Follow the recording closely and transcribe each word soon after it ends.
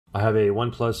I have a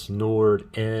OnePlus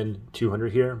Nord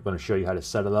N200 here. I'm going to show you how to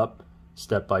set it up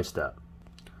step by step.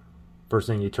 First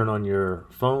thing, you turn on your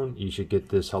phone, you should get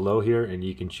this hello here, and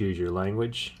you can choose your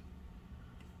language.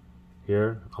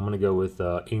 Here, I'm going to go with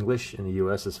English. In the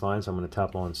US is fine, so I'm going to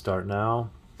tap on Start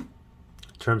Now.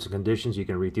 Terms and conditions, you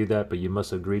can redo that, but you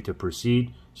must agree to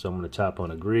proceed. So I'm going to tap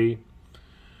on Agree,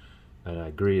 and I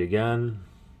agree again.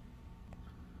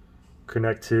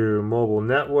 Connect to mobile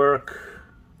network.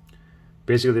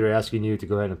 Basically, they're asking you to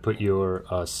go ahead and put your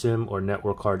SIM or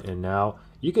network card in now.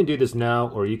 You can do this now,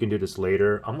 or you can do this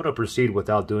later. I'm going to proceed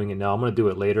without doing it now. I'm going to do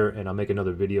it later, and I'll make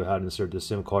another video how to insert the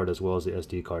SIM card as well as the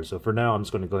SD card. So for now, I'm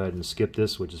just going to go ahead and skip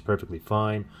this, which is perfectly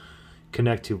fine.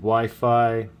 Connect to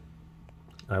Wi-Fi.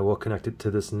 I will connect it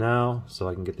to this now, so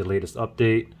I can get the latest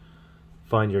update.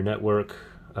 Find your network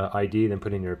ID, then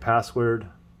put in your password.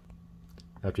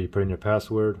 After you put in your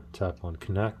password, tap on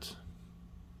Connect.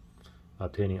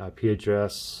 Obtaining IP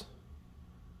address,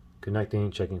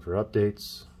 connecting, checking for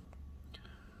updates.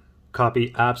 Copy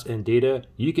apps and data.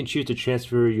 You can choose to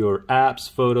transfer your apps,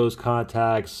 photos,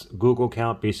 contacts, Google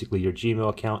account, basically your Gmail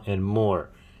account, and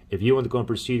more. If you want to go and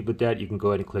proceed with that, you can go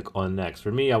ahead and click on Next.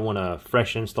 For me, I want a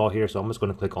fresh install here, so I'm just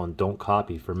going to click on Don't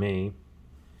Copy for me.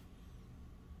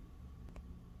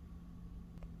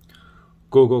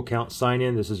 Google account sign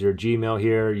in. This is your Gmail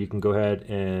here. You can go ahead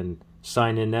and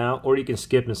sign in now, or you can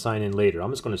skip and sign in later.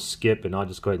 I'm just going to skip, and I'll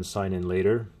just go ahead and sign in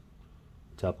later.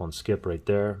 Tap on skip right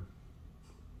there.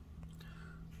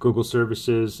 Google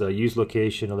services, use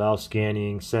location, allow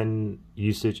scanning, send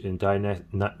usage and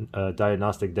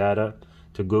diagnostic data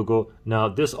to Google. Now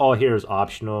this all here is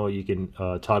optional. You can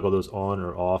toggle those on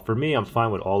or off. For me, I'm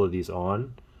fine with all of these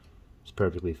on. It's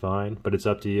perfectly fine, but it's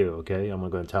up to you, okay? I'm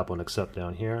going to go and tap on accept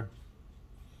down here.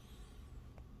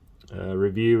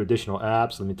 Review additional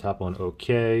apps. Let me tap on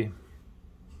OK.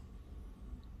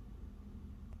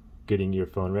 Getting your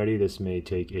phone ready. This may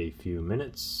take a few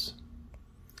minutes.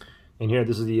 And here,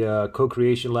 this is the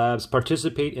Co-Creation Labs.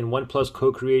 Participate in OnePlus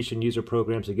Co-Creation user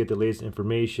programs to get the latest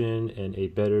information and a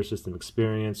better system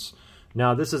experience.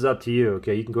 Now, this is up to you,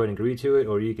 okay? You can go ahead and agree to it,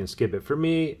 or you can skip it. For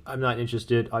me, I'm not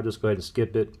interested. I'll just go ahead and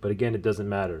skip it. But again, it doesn't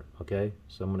matter, okay?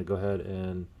 So I'm going to go ahead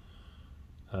and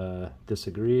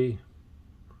disagree.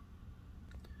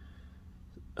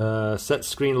 Set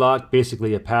screen lock,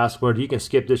 basically a password. You can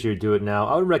skip this or do it now.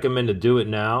 I would recommend to do it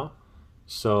now.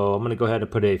 So I'm going to go ahead and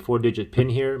put a 4-digit pin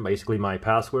here, basically my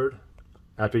password.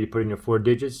 After you put in your 4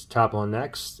 digits, tap on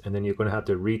next, and then you're going to have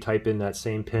to retype in that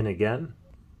same pin again,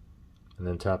 and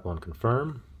then tap on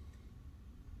confirm.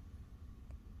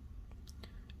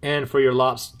 And for your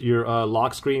lock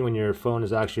screen, when your phone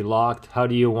is actually locked, how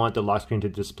do you want the lock screen to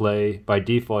display? By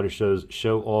default, it shows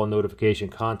show all notification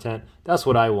content. That's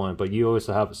what I want, but you always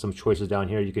have some choices down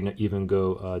here. You can even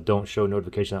go don't show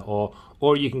notification at all,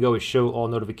 or you can go with show all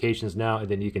notifications now, and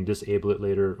then you can disable it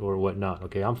later or whatnot.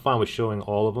 Okay, I'm fine with showing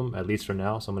all of them, at least for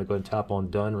now. So I'm going to go and tap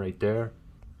on done right there.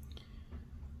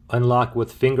 Unlock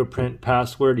with fingerprint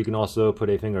password. You can also put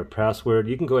a finger password.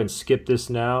 You can go ahead and skip this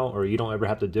now, or you don't ever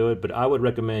have to do it, but I would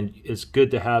recommend, it's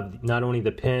good to have not only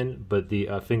the pin but the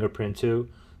fingerprint too.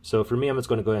 So for me, I'm just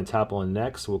going to go ahead and tap on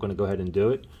next. We're going to go ahead and do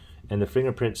it, and the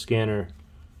fingerprint scanner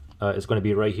is going to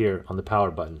be right here on the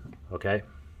power button. Okay,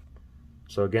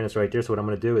 so again, it's right there. So what I'm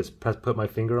going to do is put my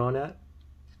finger on that.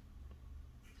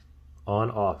 On,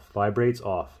 off, vibrates,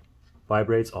 off,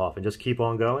 and just keep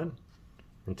on going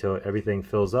until everything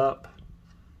fills up.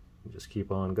 Just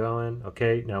keep on going.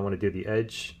 Okay, now I want to do the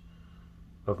edge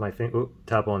of my finger.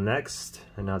 Tap on next,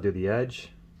 and now do the edge.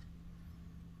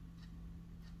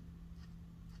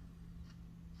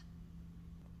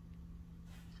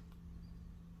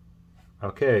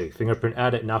 Okay, fingerprint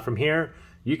added. Now from here,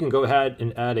 you can go ahead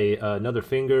and add another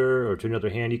finger or to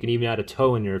another hand. You can even add a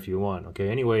toe in there if you want. Okay,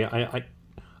 anyway,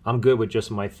 I'm good with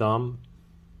just my thumb.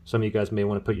 Some of you guys may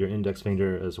want to put your index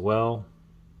finger as well.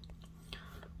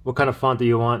 What kind of font do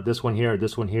you want? This one here or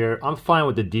this one here? I'm fine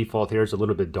with the default here. It's a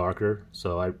little bit darker,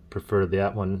 so I prefer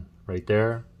that one right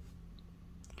there.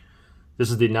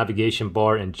 This is the navigation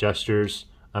bar and gestures.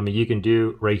 I mean, you can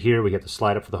do right here where you have to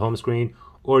slide up for the home screen,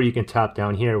 or you can tap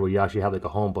down here where you actually have like a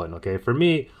home button. Okay, for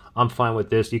me, I'm fine with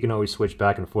this. You can always switch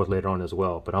back and forth later on as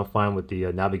well, but I'm fine with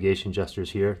the navigation gestures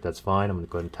here. That's fine. I'm going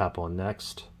to go ahead and tap on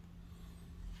next.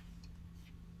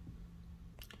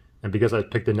 And because I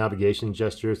picked the navigation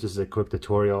gestures, this is a quick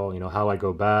tutorial, you know, how I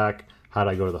go back, how do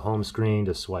I go to the home screen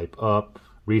to swipe up,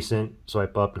 recent,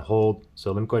 swipe up and hold.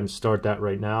 So let me go ahead and start that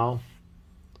right now.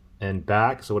 And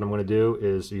back, so what I'm going to do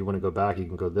is, you want to go back, you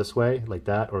can go this way, like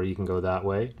that, or you can go that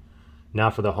way. Now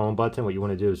for the home button, what you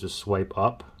want to do is just swipe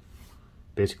up,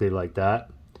 basically like that.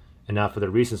 And now for the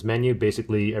recents menu,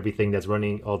 basically everything that's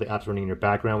running, all the apps running in your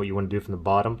background, what you want to do from the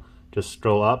bottom, just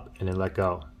scroll up and then let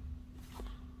go.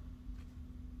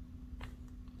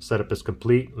 Setup is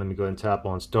complete. Let me go ahead and tap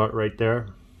on start right there.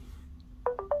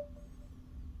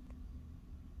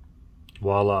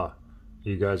 Voila,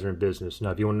 you guys are in business.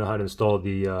 Now if you want to know how to install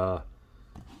the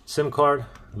SIM card,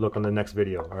 look on the next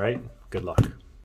video. All right, good luck.